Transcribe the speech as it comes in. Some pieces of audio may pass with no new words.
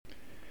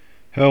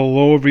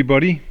Hello,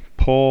 everybody.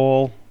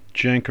 Paul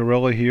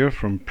Jancarella here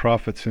from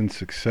Profits and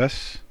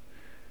Success,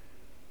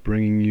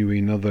 bringing you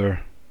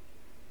another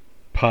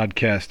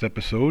podcast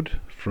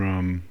episode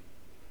from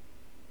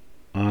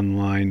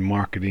Online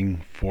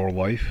Marketing for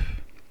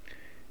Life,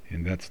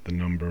 and that's the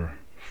number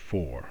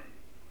 4.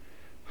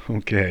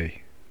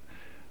 Okay,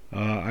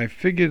 I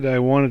figured I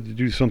wanted to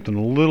do something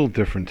a little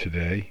different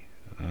today.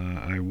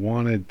 I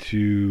wanted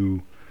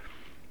to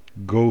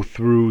go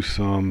through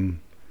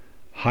some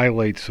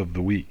highlights of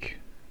the week,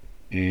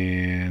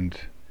 and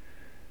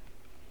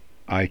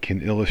I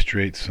can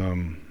illustrate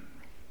some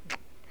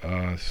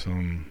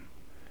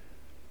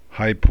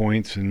high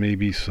points and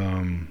maybe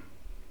some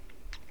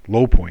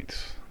low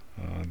points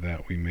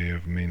that we may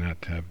or may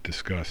not have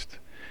discussed.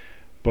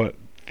 But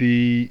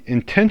the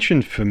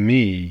intention for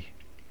me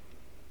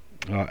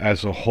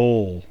as a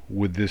whole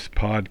with this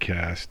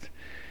podcast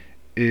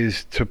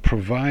is to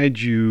provide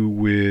you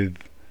with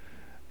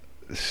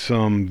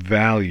some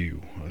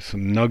value,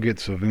 some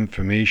nuggets of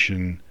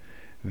information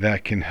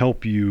that can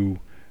help you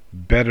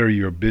better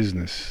your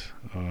business,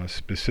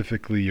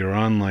 specifically your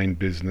online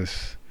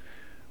business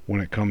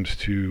when it comes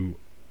to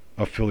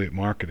affiliate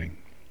marketing.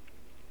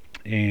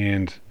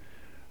 And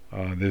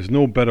there's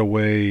no better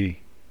way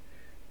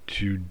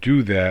to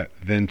do that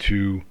than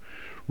to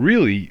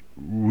really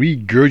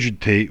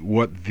regurgitate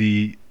what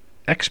the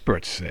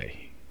experts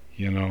say.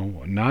 You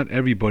know, not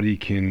everybody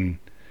can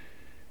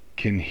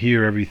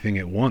hear everything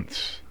at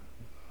once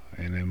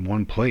and in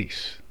one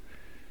place.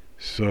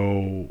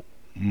 So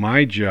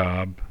my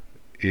job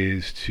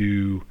is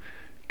to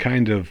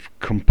kind of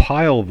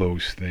compile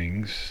those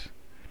things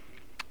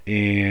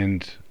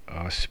and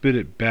spit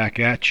it back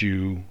at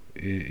you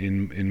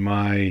in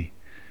my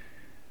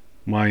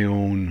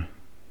own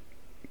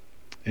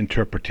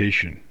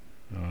interpretation,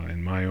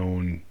 in my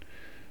own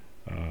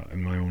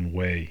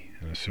way,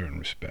 in a certain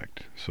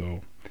respect.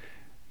 So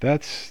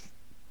that's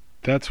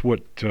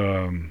what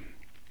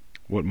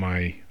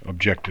my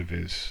objective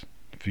is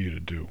for you to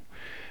do.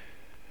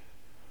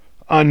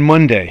 On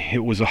Monday,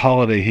 it was a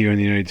holiday here in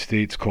the United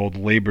States called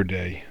Labor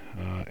Day,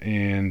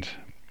 and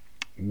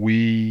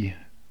we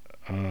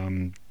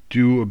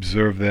do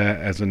observe that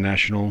as a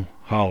national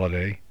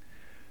holiday.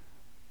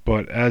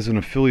 But as an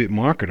affiliate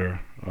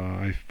marketer,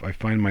 I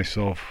find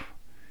myself,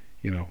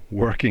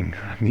 working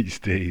on these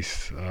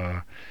days.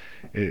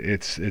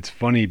 It's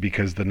funny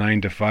because the 9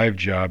 to 5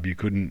 job, you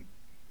couldn't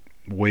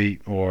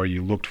wait, or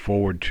you looked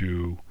forward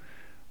to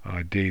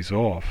days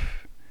off.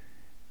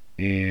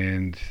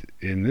 And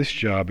in this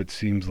job, it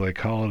seems like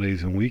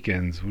holidays and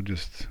weekends we're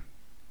just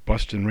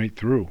busting right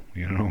through,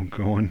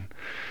 going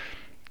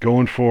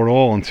for it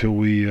all until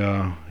we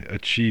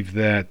achieve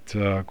that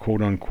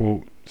quote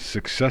unquote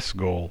success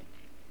goal.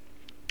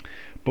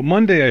 But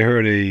Monday I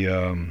heard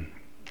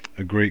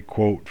a great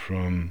quote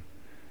from,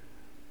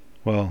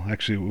 well,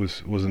 actually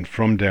it wasn't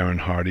from Darren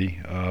Hardy,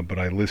 but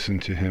I listen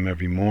to him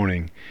every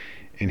morning,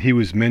 and he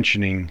was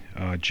mentioning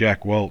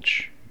Jack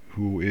Welch,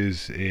 who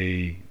is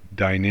a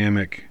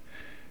dynamic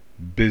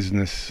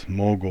business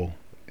mogul,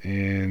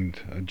 and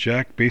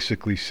Jack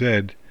basically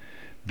said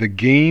the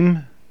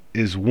game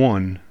is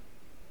won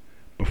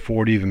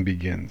before it even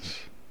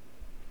begins.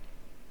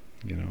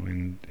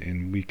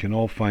 And we can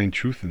all find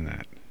truth in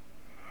that.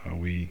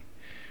 We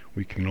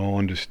can all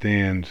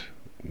understand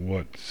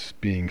what's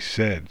being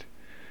said.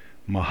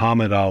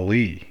 Muhammad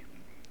Ali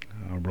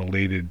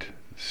related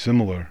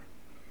similar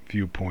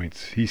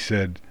viewpoints. He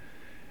said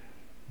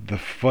the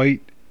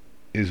fight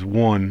is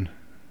won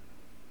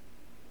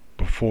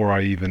before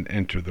I even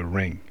enter the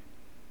ring.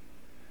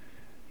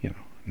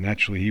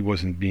 Naturally he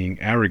wasn't being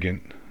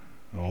arrogant,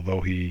 although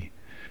he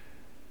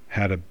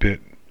had a bit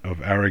of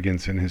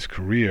arrogance in his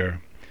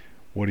career.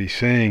 What he's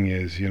saying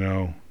is,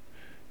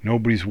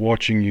 nobody's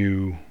watching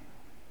you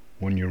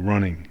when you're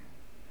running,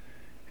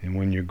 and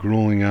when you're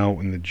grueling out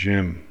in the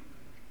gym,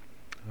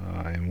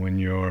 and when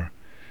you're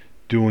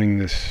doing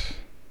this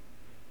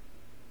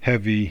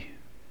heavy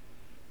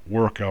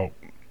workout.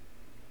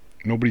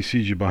 Nobody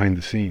sees you behind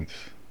the scenes.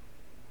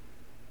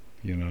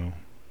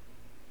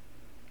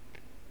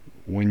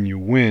 When you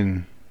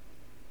win,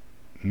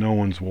 no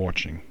one's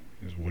watching,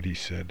 is what he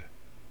said.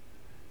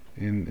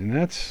 And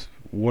that's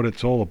what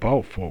it's all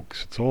about,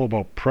 folks. It's all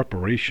about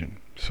preparation.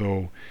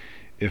 So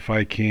if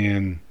I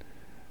can,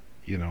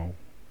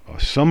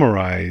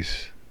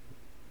 summarize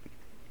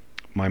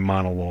my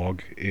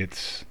monologue,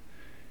 it's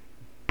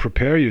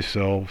prepare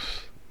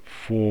yourselves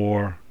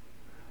for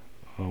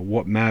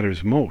what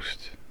matters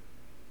most.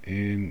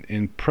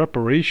 And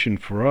preparation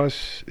for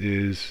us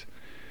is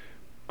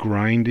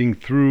grinding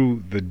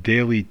through the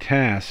daily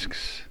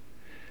tasks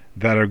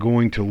that are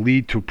going to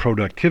lead to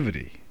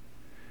productivity,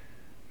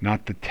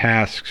 not the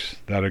tasks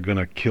that are going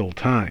to kill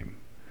time.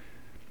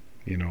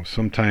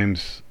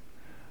 Sometimes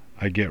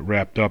I get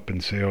wrapped up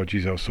and say, oh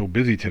geez, I was so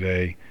busy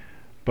today,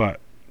 but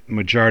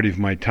majority of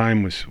my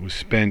time was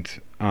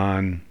spent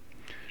on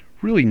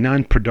really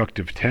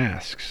non-productive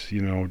tasks,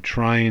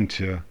 trying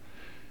to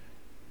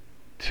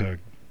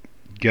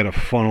get a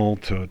funnel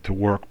to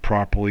work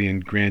properly.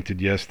 And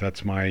granted, yes,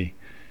 that's my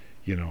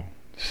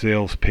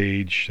sales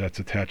page that's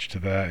attached to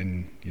that,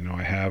 and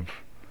I have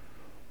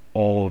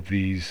all of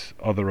these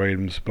other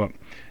items, but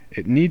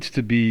it needs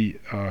to be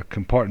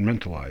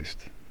compartmentalized,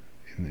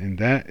 and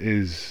that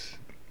is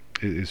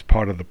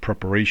part of the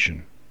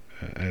preparation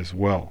as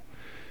well.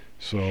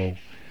 So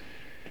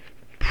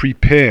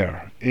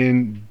prepare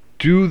and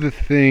do the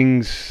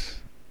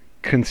things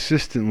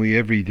consistently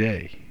every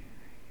day.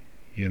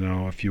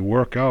 If you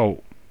work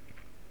out,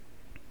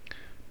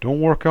 don't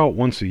work out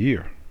once a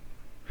year.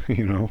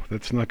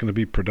 That's not going to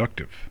be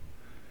productive.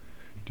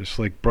 Just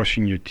like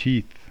brushing your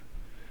teeth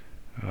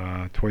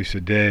twice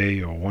a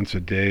day or once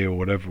a day or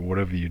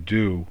whatever you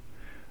do,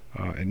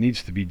 it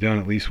needs to be done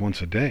at least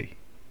once a day.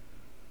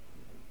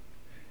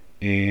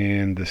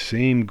 And the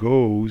same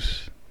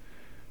goes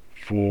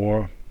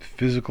for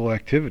physical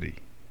activity,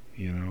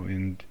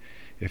 and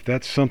if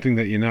that's something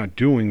that you're not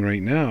doing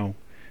right now,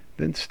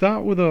 then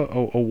start with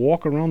a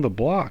walk around the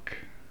block,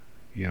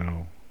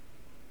 a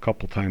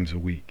couple times a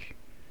week,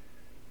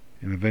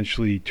 and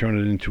eventually turn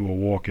it into a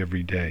walk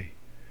every day.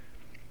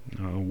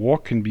 A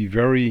walk can be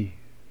very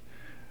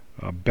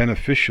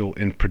beneficial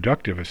and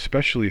productive,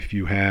 especially if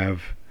you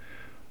have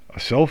a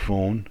cell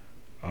phone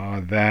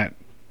that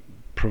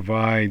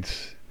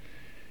provides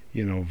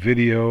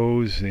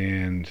videos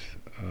and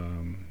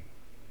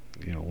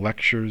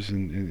lectures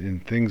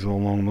and things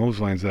along those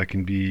lines that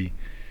can be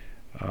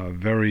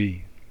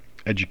very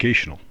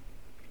educational.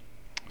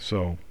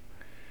 So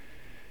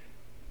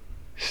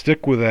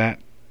stick with that,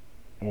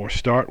 or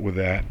start with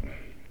that,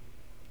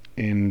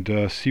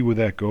 and see where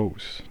that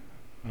goes.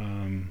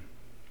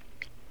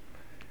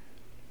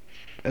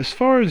 As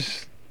far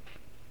as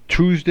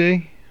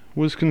Tuesday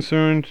was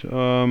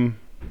concerned,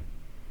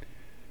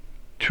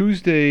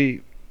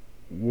 Tuesday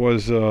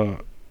was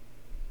a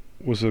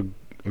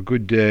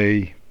good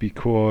day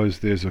because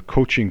there's a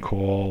coaching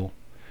call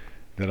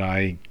that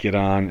I get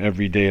on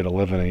every day at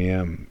 11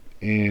 a.m.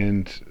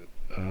 And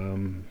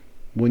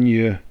when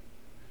you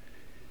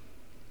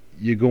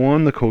go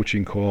on the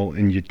coaching call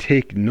and you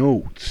take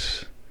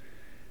notes,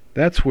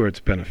 that's where it's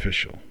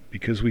beneficial,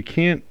 because we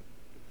can't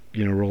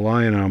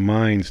rely on our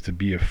minds to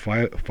be a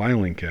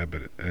filing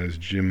cabinet, as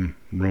Jim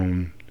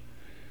Rohn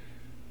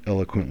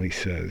eloquently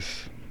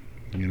says.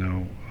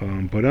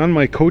 But on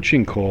my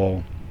coaching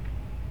call,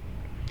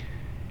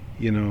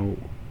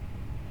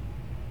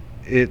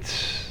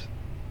 it's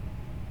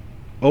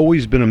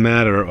always been a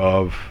matter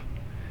of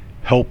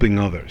helping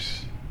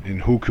others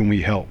and who can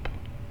we help.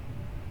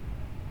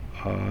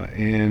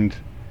 And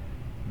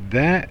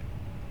that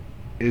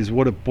is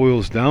what it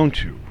boils down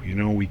to.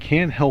 We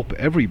can't help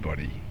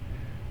everybody,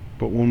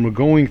 but when we're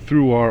going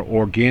through our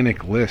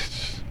organic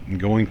lists and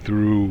going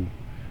through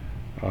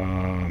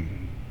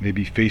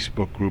maybe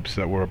Facebook groups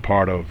that we're a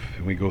part of,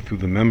 and we go through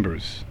the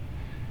members,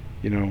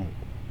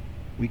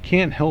 we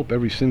can't help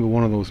every single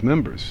one of those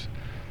members,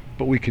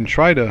 but we can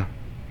try to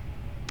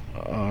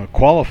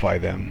qualify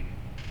them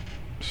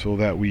so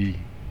that we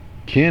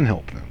can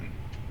help them,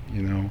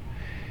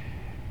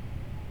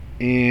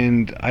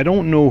 And I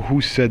don't know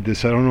who said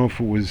this. I don't know if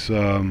it was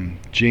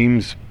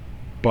James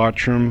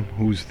Bartram,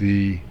 who's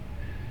the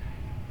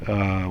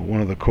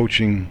one of the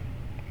coaching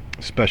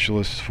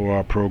specialists for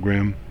our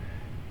program,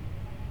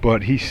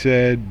 but he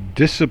said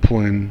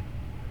discipline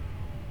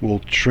will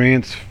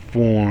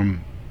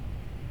transform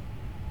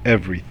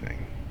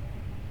everything,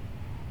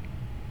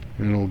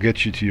 and it'll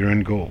get you to your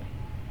end goal.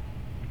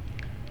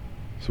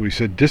 So he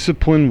said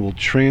discipline will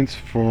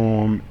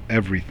transform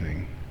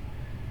everything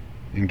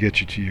and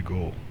get you to your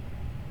goal.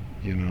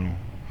 And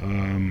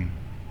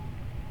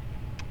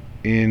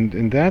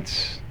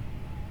that's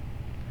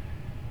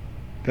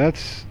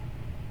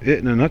it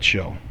in a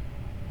nutshell.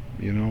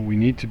 We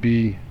need to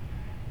be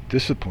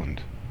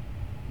disciplined.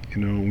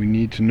 We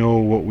need to know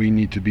what we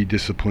need to be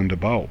disciplined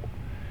about,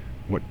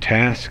 what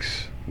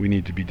tasks we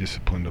need to be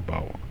disciplined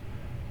about.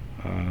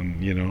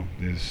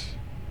 There's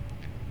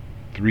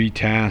 3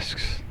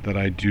 tasks that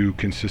I do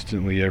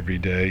consistently every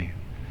day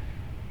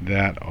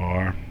that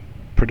are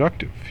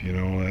productive.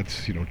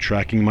 That's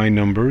tracking my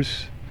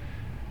numbers.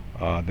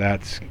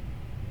 That's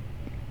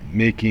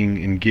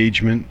making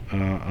engagement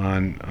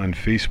on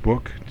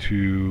Facebook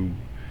to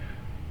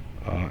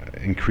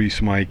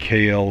increase my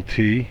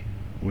KLT,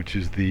 which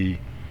is the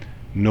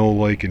know,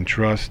 like, and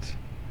trust.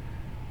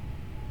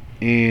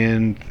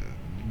 And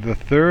the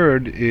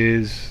third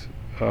is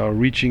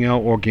reaching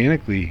out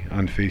organically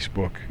on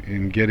Facebook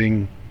and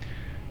getting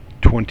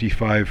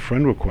 25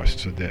 friend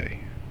requests a day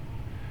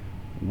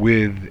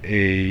with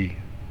a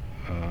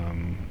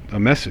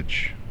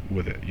message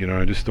with it.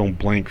 I just don't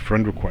blank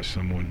friend request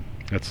someone.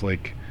 That's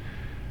like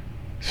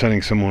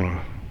sending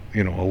someone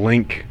a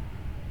link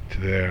to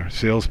their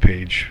sales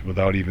page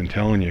without even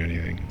telling you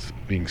anything. It's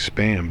being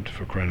spammed,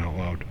 for crying out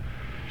loud.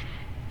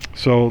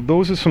 So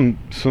those are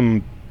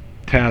some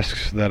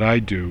tasks that I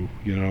do.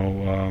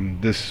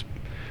 This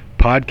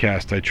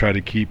podcast I try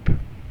to keep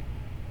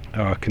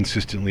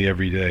consistently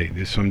every day.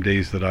 There's some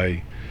days that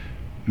I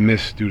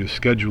miss due to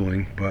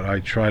scheduling, but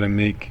I try to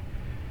make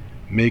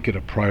it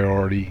a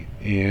priority,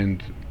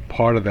 and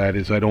part of that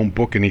is I don't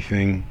book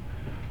anything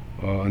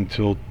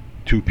until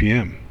 2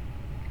 p.m.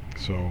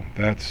 So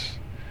that's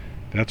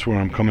where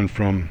I'm coming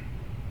from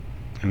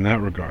in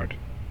that regard.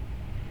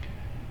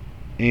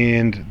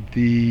 And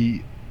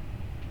the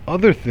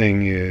other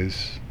thing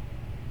is,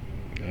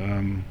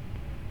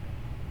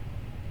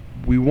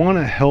 we want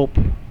to help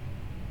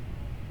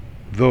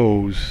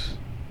those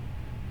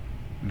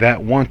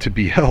that want to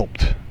be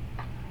helped.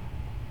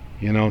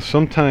 You know,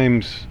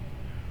 sometimes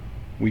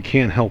we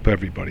can't help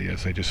everybody,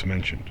 as I just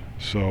mentioned.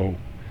 So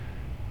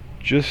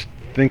just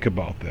think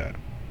about that,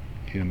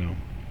 you know.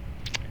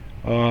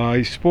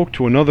 I spoke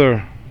to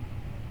another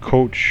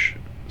coach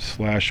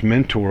 /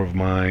 mentor of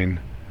mine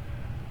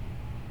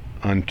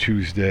on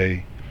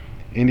Tuesday,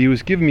 and he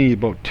was giving me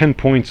about 10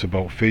 points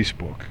about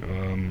Facebook,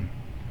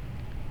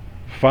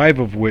 5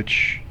 of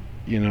which,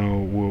 you know,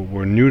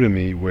 were new to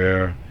me,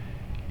 where,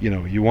 you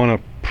know, you want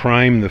to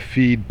prime the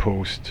feed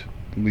post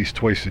at least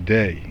twice a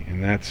day,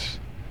 and that's,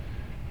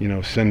 you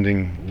know,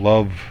 sending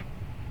love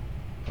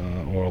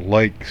or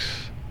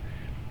likes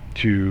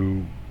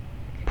to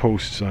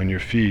posts on your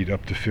feed,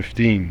 up to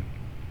 15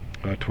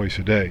 twice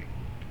a day.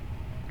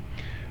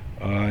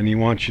 And he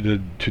wants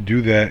you to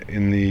do that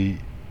in the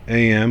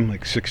AM,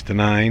 like 6 to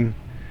 9,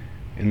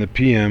 in the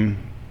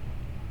PM,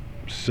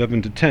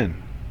 7 to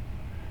 10.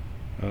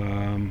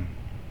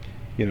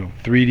 You know,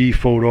 3D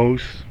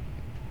photos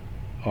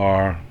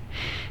are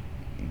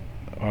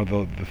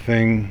the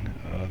thing,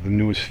 the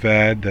newest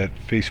fad that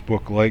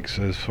Facebook likes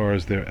as far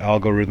as their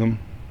algorithm.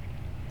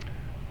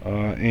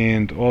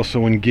 And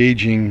also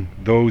engaging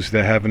those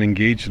that haven't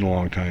engaged in a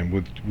long time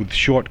with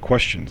short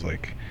questions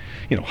like,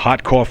 you know,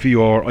 hot coffee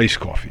or iced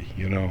coffee,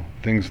 you know,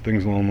 things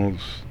along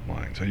those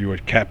lines. Are you a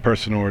cat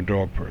person or a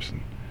dog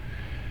person?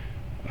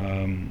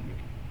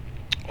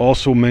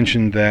 Also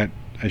mentioned that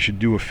I should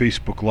do a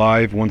Facebook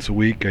Live once a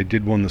week. I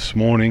did one this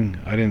morning.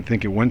 I didn't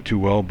think it went too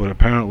well, but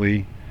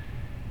apparently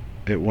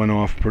it went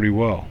off pretty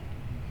well.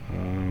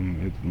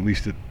 At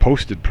least it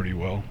posted pretty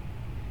well.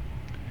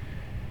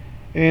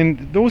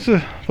 And those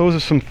are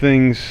some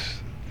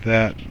things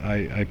that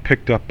I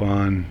picked up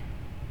on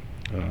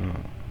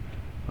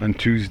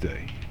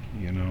Tuesday.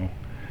 You know,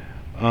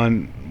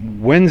 on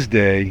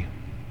Wednesday,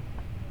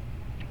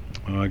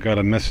 I got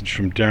a message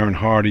from Darren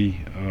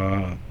Hardy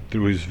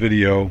through his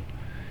video,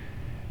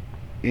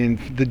 and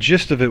the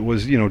gist of it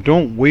was, you know,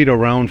 don't wait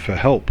around for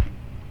help.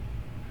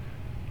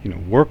 You know,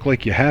 work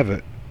like you have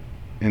it,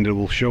 and it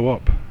will show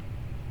up.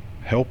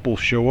 Help will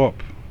show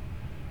up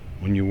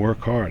when you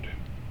work hard.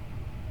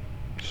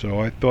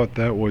 So I thought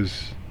that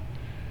was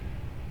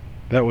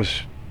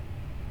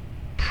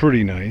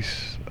pretty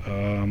nice.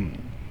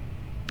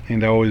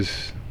 And I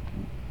was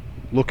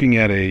looking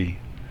at a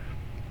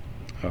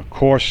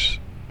course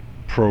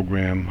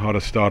program, how to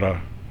start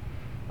a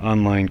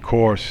online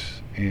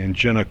course, and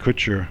Jenna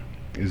Kutcher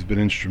has been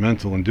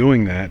instrumental in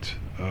doing that,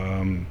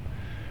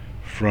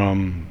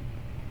 from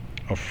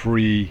a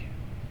free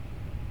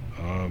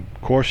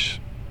course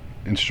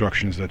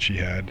instructions that she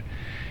had.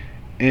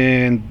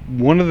 And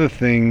one of the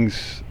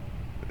things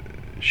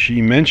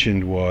she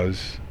mentioned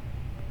was,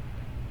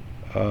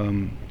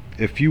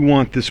 if you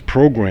want this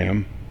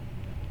program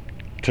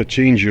to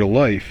change your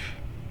life,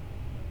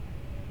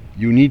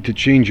 you need to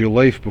change your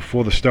life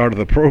before the start of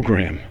the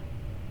program.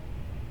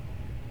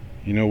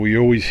 You know, we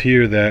always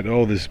hear that,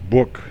 oh, this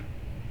book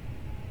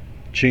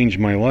changed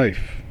my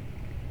life.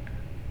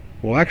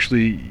 Well,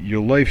 actually,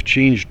 your life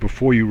changed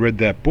before you read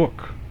that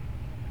book.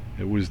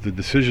 It was the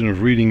decision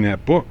of reading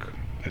that book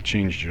that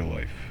changed your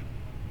life.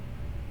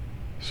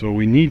 So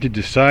we need to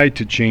decide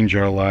to change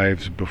our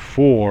lives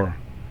before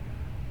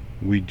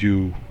we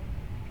do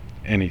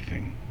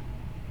anything.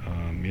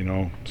 You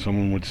know,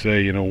 someone would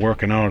say, you know,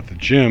 working out at the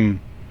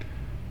gym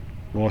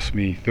lost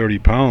me 30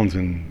 pounds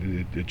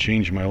and it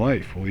changed my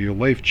life. Well, your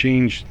life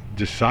changed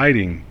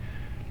deciding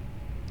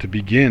to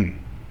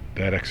begin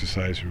that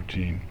exercise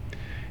routine.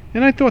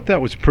 And I thought that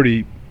was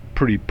pretty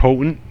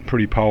potent,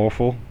 pretty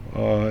powerful.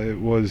 It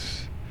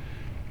was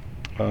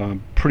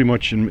pretty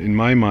much in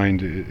my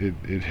mind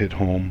it hit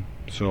home.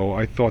 So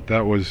I thought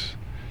that was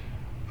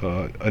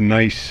a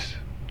nice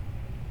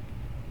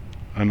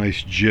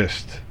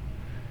gist,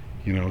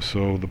 you know.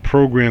 So the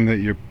program that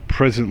you're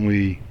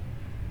presently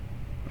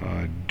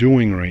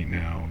doing right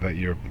now, that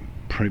you're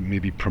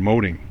maybe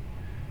promoting,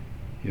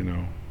 you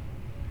know,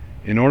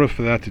 in order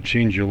for that to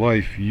change your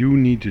life, you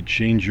need to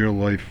change your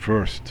life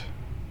first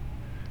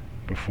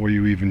before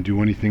you even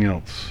do anything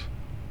else.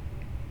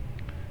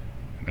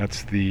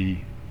 That's the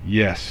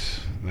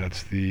yes,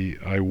 that's the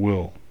I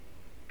will.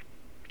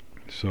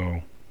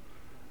 So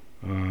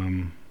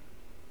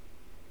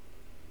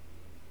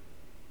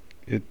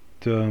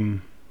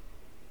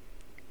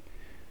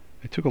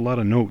I took a lot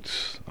of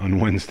notes on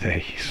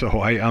Wednesday,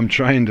 so I'm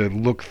trying to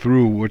look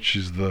through which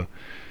is the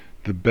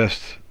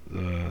best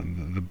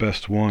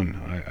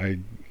one.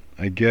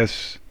 I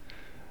guess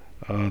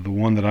the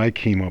one that I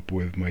came up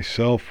with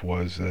myself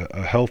was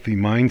a healthy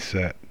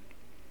mindset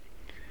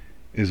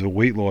is a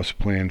weight loss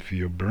plan for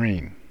your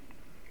brain.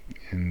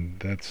 And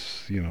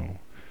that's, you know,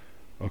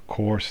 a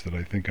course that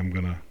I think I'm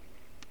going to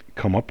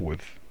come up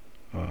with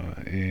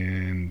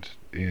and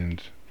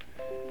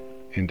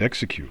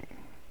execute.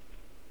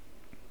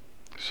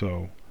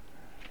 So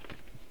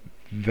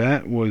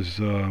that was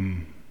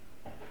on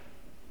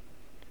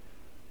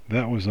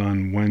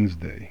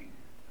Wednesday.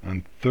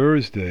 On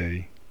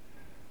Thursday,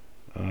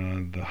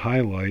 the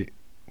highlight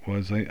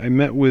was I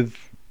met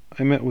with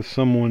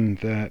someone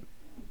that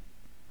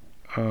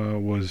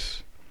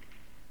was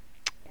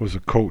a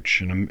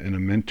coach and a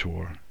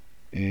mentor,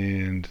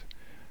 and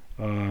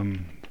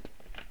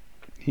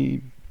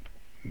he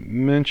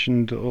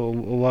mentioned a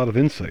lot of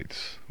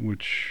insights,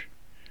 which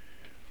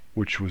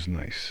was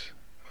nice,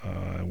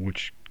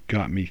 which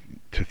got me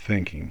to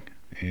thinking,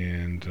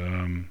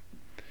 and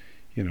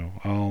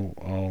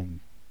I'll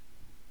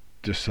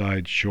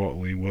decide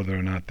shortly whether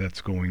or not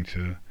that's going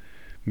to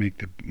make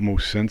the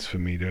most sense for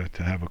me to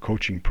have a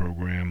coaching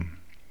program,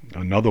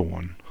 another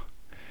one.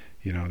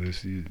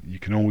 There's you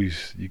can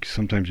always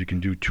sometimes you can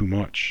do too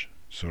much,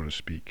 so to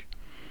speak.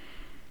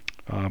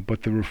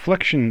 But the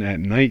reflection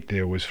at night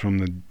there was from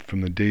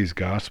the day's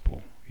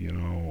gospel.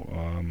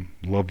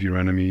 Love your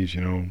enemies.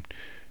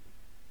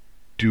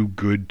 Do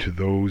good to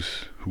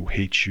those who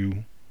hate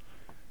you,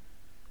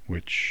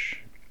 which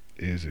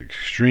is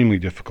extremely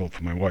difficult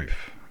for my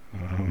wife.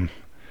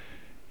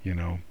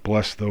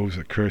 Bless those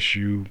that curse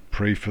you,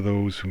 pray for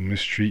those who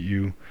mistreat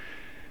you.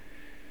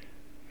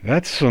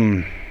 That's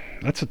a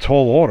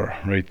tall order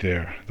right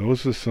there.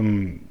 Those are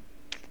some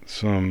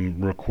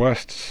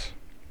requests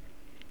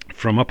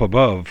from up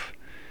above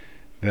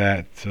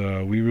that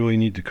we really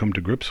need to come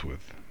to grips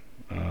with.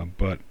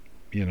 But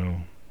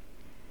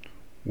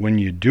when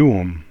you do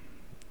them,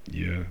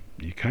 you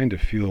kind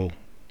of feel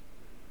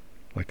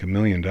like $1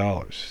 million.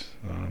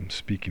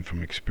 Speaking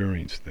from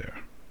experience there,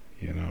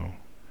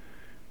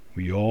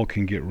 we all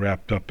can get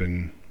wrapped up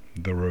in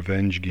the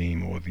revenge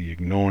game or the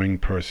ignoring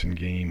person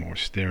game or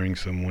staring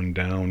someone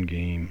down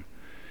game,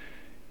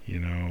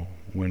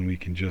 when we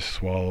can just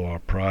swallow our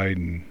pride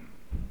and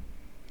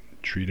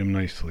treat them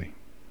nicely.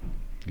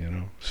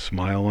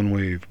 Smile and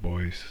wave,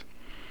 boys.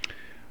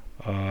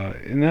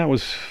 And that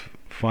was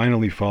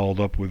finally followed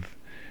up with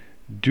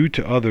do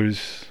to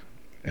others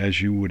as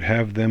you would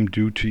have them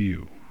do to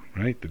you,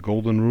 right? The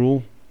golden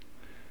rule.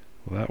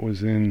 Well, that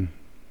was in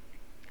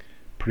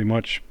pretty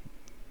much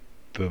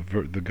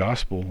the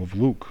Gospel of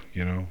Luke.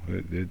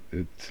 It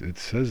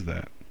says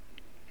that.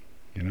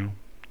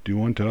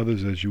 Do unto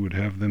others as you would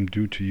have them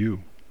do to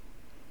you.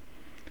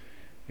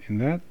 And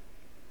that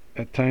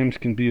at times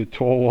can be a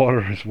tall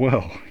order as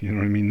well.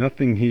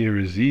 Nothing here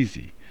is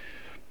easy.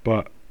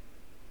 But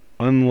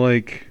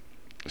unlike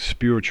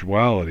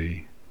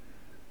spirituality,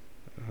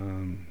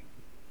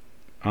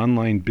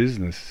 online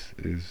business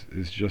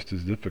is just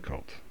as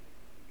difficult.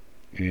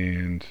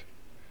 And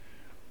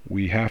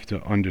we have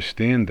to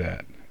understand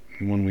that.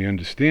 And when we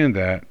understand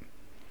that,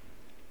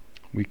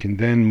 we can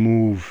then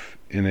move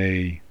in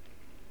a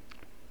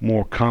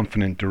more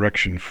confident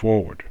direction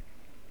forward.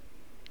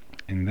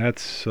 And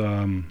that's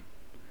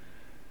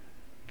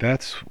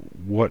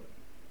what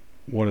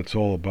it's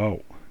all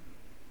about.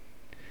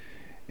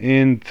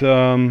 And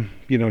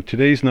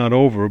today's not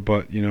over,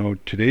 but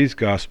today's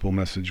gospel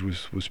message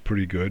was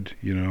pretty good.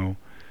 It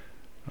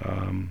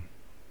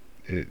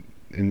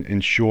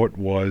in short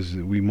was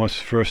that we must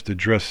first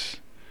address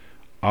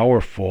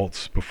our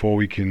faults before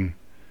we can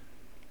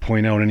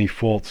point out any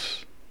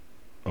faults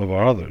of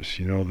our others.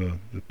 The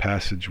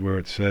passage where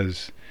it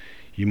says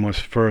you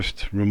must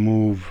first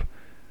remove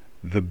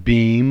the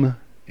beam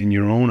in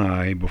your own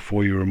eye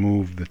before you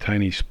remove the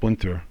tiny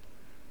splinter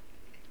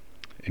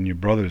in your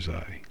brother's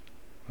eye.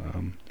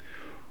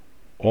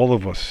 All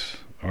of us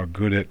are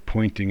good at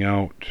pointing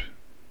out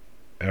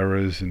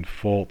errors and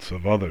faults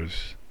of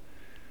others,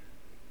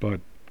 but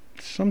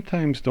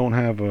sometimes don't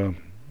have a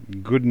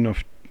good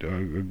enough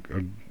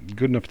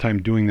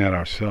time doing that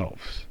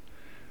ourselves.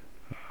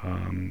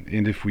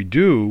 And if we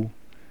do,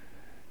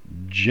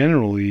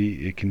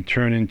 generally it can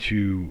turn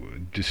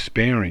into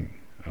despairing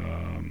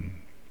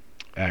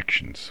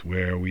actions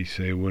where we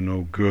say we're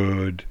no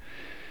good,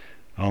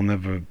 I'll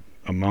never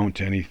amount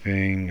to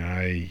anything,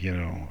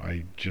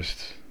 I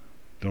just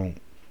don't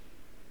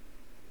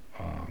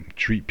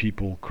treat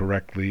people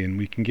correctly, and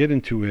we can get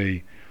into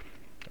a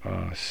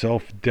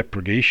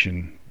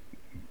self-deprecation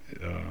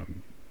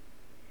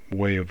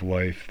way of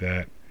life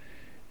that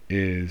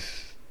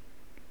is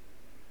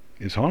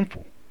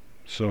harmful.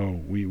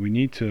 So we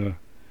need to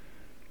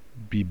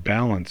be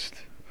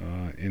balanced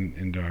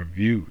in our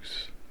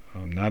views.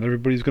 Not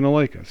everybody's going to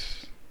like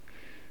us,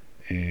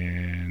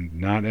 and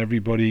not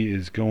everybody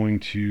is going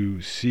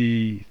to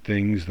see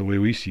things the way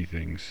we see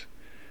things.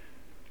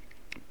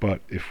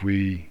 But if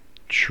we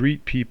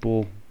treat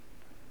people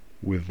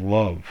with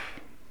love,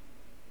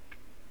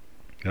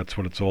 that's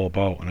what it's all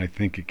about. And I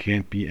think it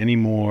can't be any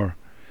more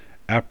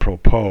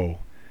apropos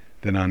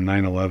than on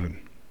 9/11,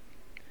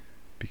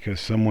 because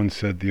someone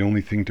said the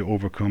only thing to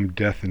overcome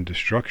death and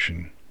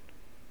destruction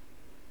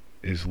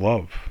is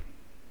love.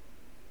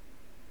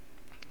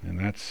 And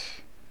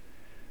that's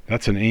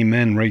an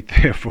amen right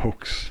there,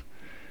 folks.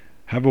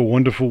 Have a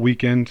wonderful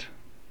weekend.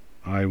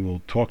 I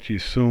will talk to you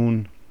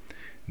soon.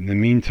 In the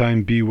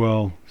meantime, be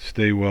well,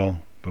 stay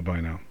well.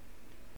 Bye-bye now.